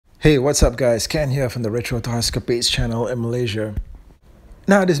Hey, what's up guys? Ken here from the Retro Toy Escapades channel in Malaysia.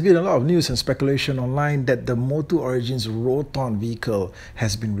 Now, there's been a lot of news and speculation online that the MOTU Origins Roton vehicle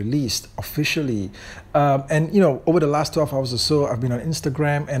has been released officially. Over the last 12 hours or so, I've been on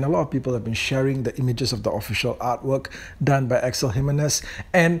Instagram and a lot of people have been sharing the images of the official artwork done by Axel Jimenez.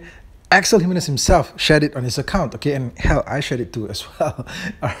 And Axel Jimenez himself shared it on his account, okay, and hell, I shared it too as well.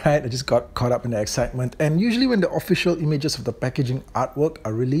 All right, I just got caught up in the excitement. And usually when the official images of the packaging artwork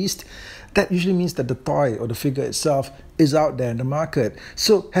are released, that usually means that the toy or the figure itself is out there in the market.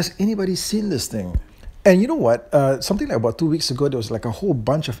 So has anybody seen this thing? And you know what? Something like about 2 weeks ago, there was like a whole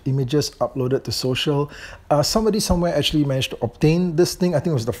bunch of images uploaded to social. Somebody somewhere actually managed to obtain this thing. I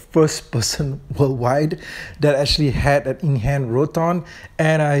think it was the first person worldwide that actually had an in-hand Roton.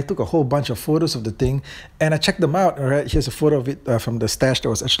 And I took a whole bunch of photos of the thing and I checked them out. All right, here's a photo of it from the stash that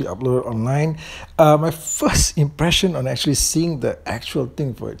was actually uploaded online. My first impression on actually seeing the actual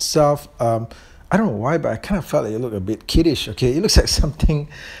thing for itself, I don't know why, but I kind of felt like it looked a bit kiddish. Okay, it looks like something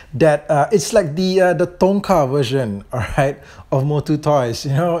that it's like the Tonka version, all right, of MOTU toys.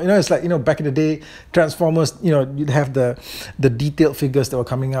 It's like back in the day, Transformers. You'd have the detailed figures that were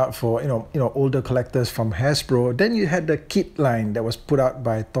coming out for older collectors from Hasbro. Then you had the kit line that was put out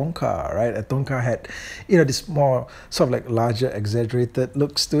by Tonka, right? Tonka had this more sort of like larger, exaggerated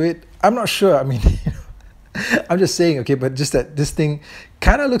looks to it. I'm not sure. I mean. I'm just saying, okay, but just that this thing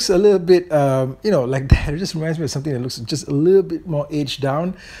kind of looks a little bit, like that. It just reminds me of something that looks just a little bit more aged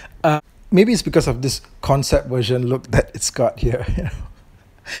down. Maybe it's because of this concept version look that it's got here.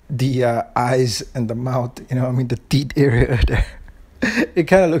 The eyes and the mouth, the teeth area there. It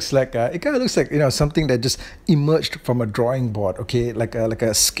kind of looks like something that just emerged from a drawing board, okay, like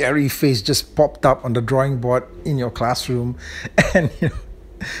a scary face just popped up on the drawing board in your classroom, and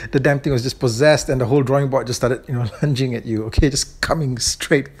the damn thing was just possessed and the whole drawing board just started lunging at you, okay, just coming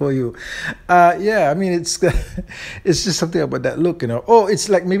straight for you. Yeah, I mean, it's just something about that look. Oh, it's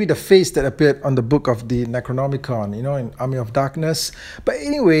like maybe the face that appeared on the book of the Necronomicon, in Army of Darkness. But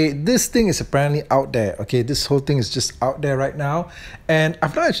anyway, this thing is apparently out there, okay. This whole thing is just out there right now, and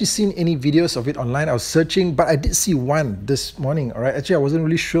I've not actually seen any videos of it online. I was searching, but I did see one this morning. All right, actually I wasn't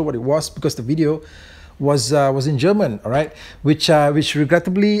really sure what it was because the video was in German, all right, which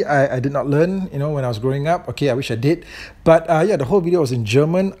regrettably I did not learn, when I was growing up. Okay, I wish I did, but yeah, the whole video was in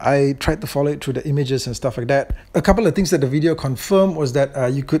German. I tried to follow it through the images and stuff like that. A couple of things that the video confirmed was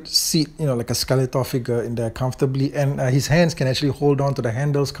that you could seat, like a Skeletor figure in there comfortably, and his hands can actually hold on to the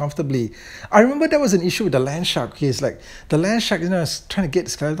handles comfortably. I remember there was an issue with the land shark. Okay, it's like the land shark, was trying to get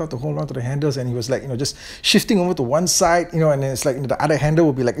Skeletor to hold on to the handles, and he was like, just shifting over to one side, and then it's like the other handle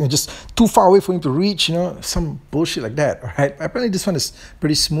would be like just too far away for him to reach. Some bullshit like that. All right, apparently this one is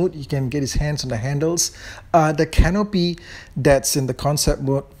pretty smooth. You can get his hands on the handles. The canopy that's in the concept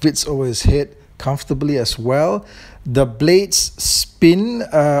mode fits over his head comfortably as well. The blades spin.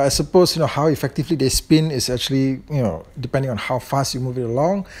 I suppose how effectively they spin is actually depending on how fast you move it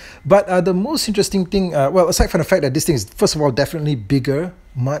along. But the most interesting thing, well, aside from the fact that this thing is first of all definitely bigger,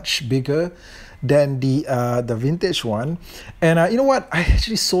 much bigger than the vintage one. And you know what, I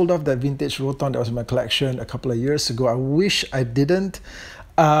actually sold off that vintage Roton that was in my collection a couple of years ago. I wish I didn't,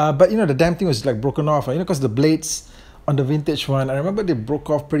 but the damn thing was like broken off, because the blades on the vintage one, I remember they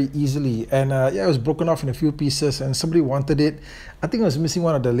broke off pretty easily, and yeah, it was broken off in a few pieces, and somebody wanted it. I think I was missing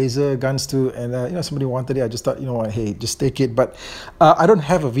one of the laser guns too, and somebody wanted it. I just thought, what, hey, just take it. But I don't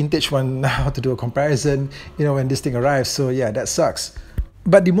have a vintage one now to do a comparison, when this thing arrives. So yeah, that sucks.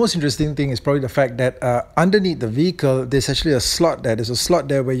 But the most interesting thing is probably the fact that underneath the vehicle, there's actually a slot there. There's a slot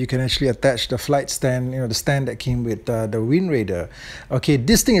there where you can actually attach the flight stand, the stand that came with the Wind Raider. Okay,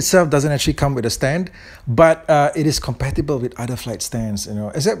 this thing itself doesn't actually come with a stand, but it is compatible with other flight stands,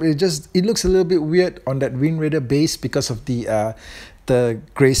 except it looks a little bit weird on that Wind Raider base because of the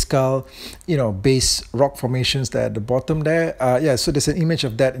gray skull, base rock formations there at the bottom there. Yeah, so there's an image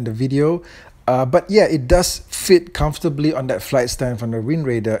of that in the video. But yeah, it does fit comfortably on that flight stand from the Wind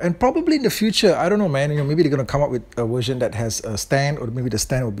Raider. And probably in the future, I don't know, man, maybe they're going to come up with a version that has a stand, or maybe the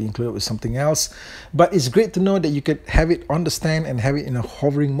stand will be included with something else. But it's great to know that you could have it on the stand and have it in a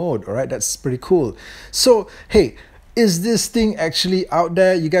hovering mode, all right? That's pretty cool. So, hey, is this thing actually out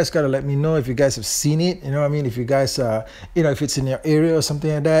there? You guys gotta let me know if you guys have seen it. If you guys if it's in your area or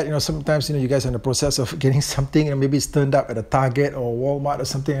something like that. Sometimes you guys are in the process of getting something and maybe it's turned up at a Target or Walmart or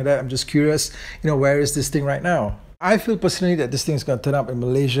something like that. I'm just curious, where is this thing right now? I feel personally that this thing is going to turn up in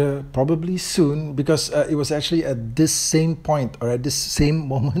Malaysia probably soon, because it was actually at this same point, or at this same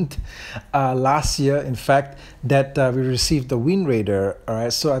moment last year, in fact, that we received the Wind Raider. All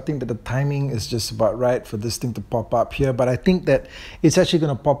right, so I think that the timing is just about right for this thing to pop up here, but I think that it's actually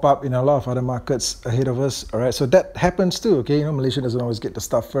going to pop up in a lot of other markets ahead of us. All right, so that happens too. Okay, you know, Malaysia doesn't always get the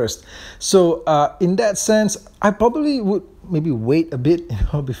stuff first. So in that sense, I probably would maybe wait a bit, you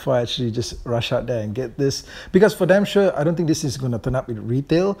know, before I actually just rush out there and get this, because for damn sure I don't think this is going to turn up in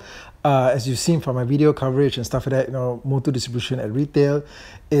retail. As you've seen from my video coverage and stuff like that, you know, MOTU distribution at retail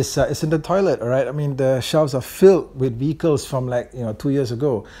is in the toilet. All right, I mean, the shelves are filled with vehicles from, like, you know, 2 years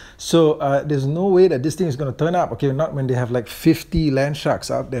ago. So there's no way that this thing is going to turn up. Okay, not when they have like 50 land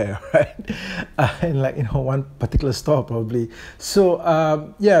sharks out there, right? In, like, you know, one particular store probably. So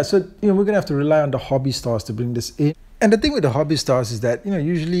yeah, so, you know, we're gonna have to rely on the hobby stores to bring this in. And the thing with the hobby stores is that, you know,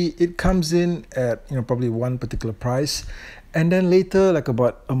 usually it comes in at, you know, probably one particular price, and then later, like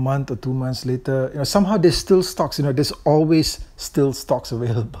about a month or 2 months later, you know, somehow there's still stocks, you know, there's always still stocks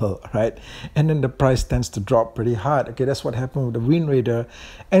available, right? And then the price tends to drop pretty hard. Okay, that's what happened with the Wind Raider.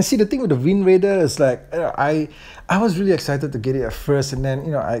 And see, the thing with the Wind Raider is, like, you know, I was really excited to get it at first, and then,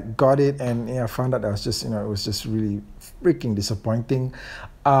 you know, I got it, and, you know, I found out that I was just, you know, it was just really freaking disappointing.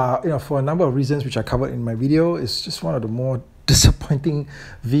 You know, for a number of reasons which I covered in my video. It's just one of the more disappointing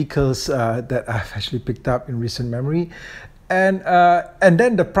vehicles that I've actually picked up in recent memory. And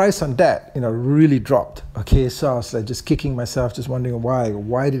then the price on that, you know, really dropped. Okay, so I was like just kicking myself, just wondering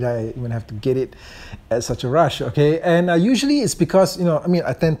why did I even have to get it at such a rush? Okay, and usually it's because, you know, I mean,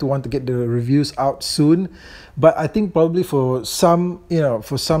 I tend to want to get the reviews out soon, but I think probably for some, you know,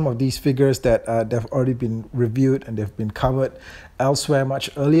 for some of these figures that they've already been reviewed and they've been covered elsewhere much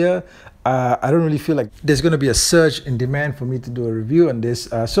earlier, I don't really feel like there's going to be a surge in demand for me to do a review on this.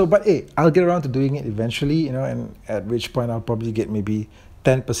 So, but hey, I'll get around to doing it eventually, you know, and at which point I'll probably get maybe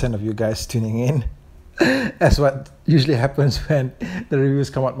 10% of you guys tuning in. That's what usually happens when the reviews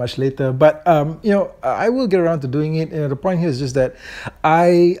come out much later. But you know, I will get around to doing it. You know, the point here is just that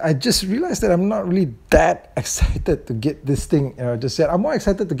I just realized that I'm not really that excited to get this thing. You know, just yet. I'm more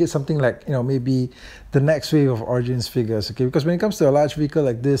excited to get something like, you know, maybe the next wave of Origins figures. Okay, because when it comes to a large vehicle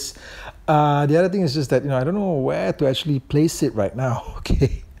like this, the other thing is just that, you know, I don't know where to actually place it right now.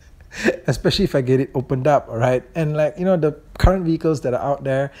 Okay. Especially if I get it opened up, all right? And, like, you know, the current vehicles that are out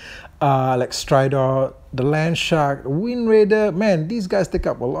there, like Stridor, the Land Shark, the Wind Raider, man, these guys take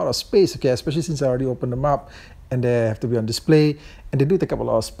up a lot of space, okay? Especially since I already opened them up and they have to be on display, and they do take up a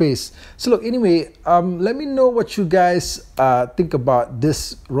lot of space. So look, anyway, let me know what you guys think about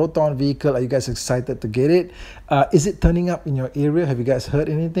this Roton vehicle. Are you guys excited to get it? Is it turning up in your area? Have you guys heard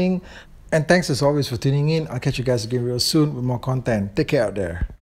anything? And thanks as always for tuning in. I'll catch you guys again real soon with more content. Take care out there.